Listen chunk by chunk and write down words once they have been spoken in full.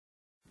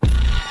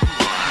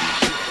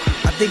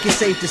think it's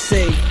safe to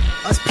say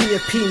us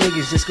PFP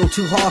niggas just go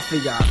too hard for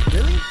y'all.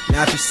 Really?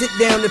 Now if you sit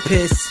down to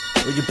piss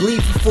or you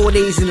bleed for 4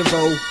 days in a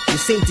row,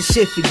 this ain't the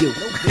shit for you.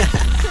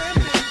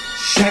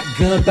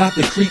 Shotgun bout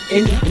to creep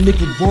in. A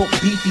nigga won't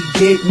beef, he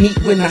dead meat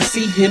when I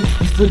see him.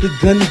 You feel the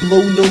gun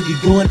blow, know you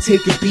gon'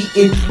 take a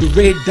beating. The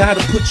red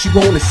dot'll put you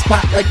on the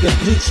spot like a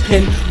bleach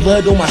pen.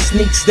 Blood on my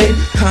sneaks then,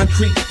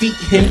 concrete feet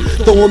him.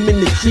 Throw him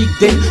in the creek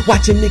then,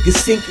 watch a nigga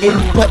sink in.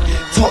 But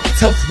talk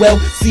tough, well,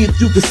 see if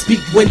you can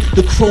speak when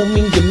the chrome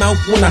in your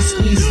mouth when I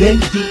squeeze in.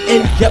 The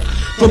end, yep,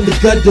 from the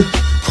gutter.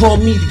 Call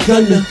me the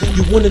gunner.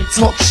 You wanna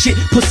talk shit,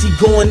 pussy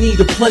gon' need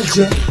a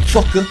plunger.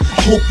 Fucker,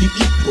 I hope you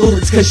eat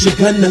bullets cause you're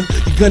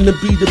gonna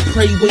be the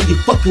prey when you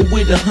fucking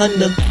with a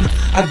hunter.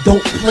 I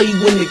don't play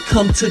when it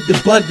come to the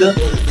butter.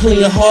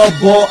 Playing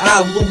hardball,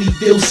 I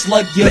Louisville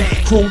slug ya.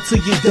 Chrome to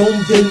your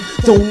dome then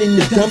thrown in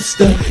the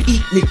dumpster.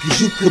 Eat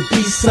niggas, you could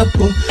be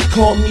supper.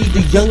 Call me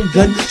the young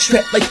gun,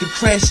 strapped like a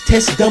crash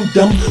test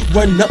dum-dum.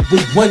 Run up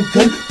with one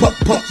gun, buck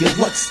your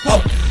lucks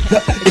up.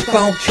 If I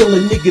don't kill a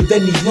nigga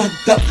then he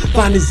locked up.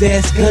 Find his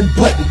ass gun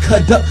button,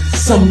 cut up,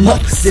 some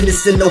luck.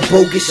 Innocent, no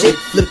bogus shit.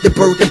 Flip the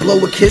bird and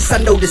blow a kiss. I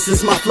know this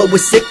is my flow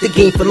is sick. The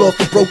game fell off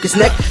and broke his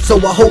neck. So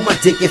I hold my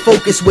dick and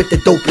focus with the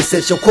dopest.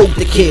 Since you'll quote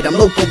the kid, I'm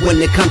local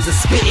when it comes to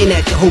spitting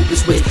at your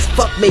hopeless wits.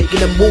 Fuck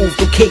making a move,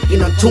 no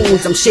caking on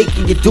tunes. I'm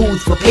shaking your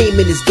dudes for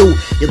payment is due.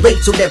 You're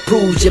late, so that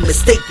proves you're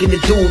mistaken the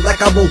dude.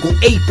 Like I won't go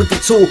ape with the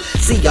tool.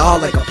 See y'all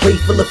like a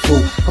plate full of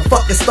food. I'm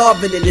fucking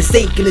starving and it's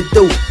aching to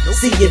do.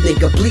 See a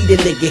nigga, bleed a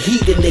nigga,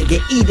 heat a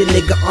nigga, eat a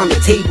nigga on the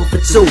table for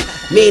two.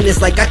 Man,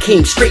 it's like I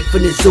came straight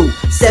from the zoo.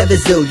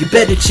 Seven's ill, you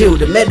better chill.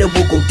 The meta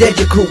will go dead,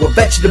 your crew a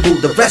vegetable.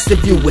 The rest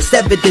of you is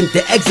evident.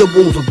 The exit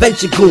wounds will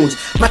bench your goons.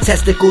 My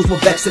testicles will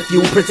vex if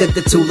you present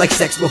the two like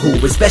sex with who.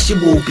 Especially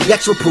will be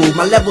extra proof.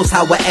 My level's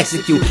how I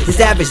execute. It's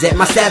average that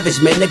my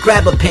savage men to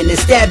grab a pen and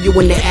stab you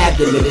in the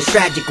abdomen. It's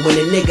tragic when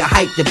a nigga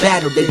hype the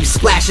battle, then you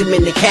splash him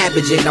in the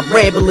cabbage. And I'm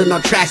rambling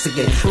on tracks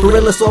again. For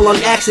real, it's all on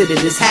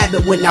accident. It's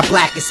habit when I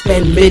black and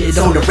spend minutes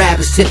on the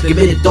rabbit's tip. Give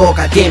me the dog,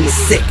 goddamn it's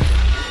sick.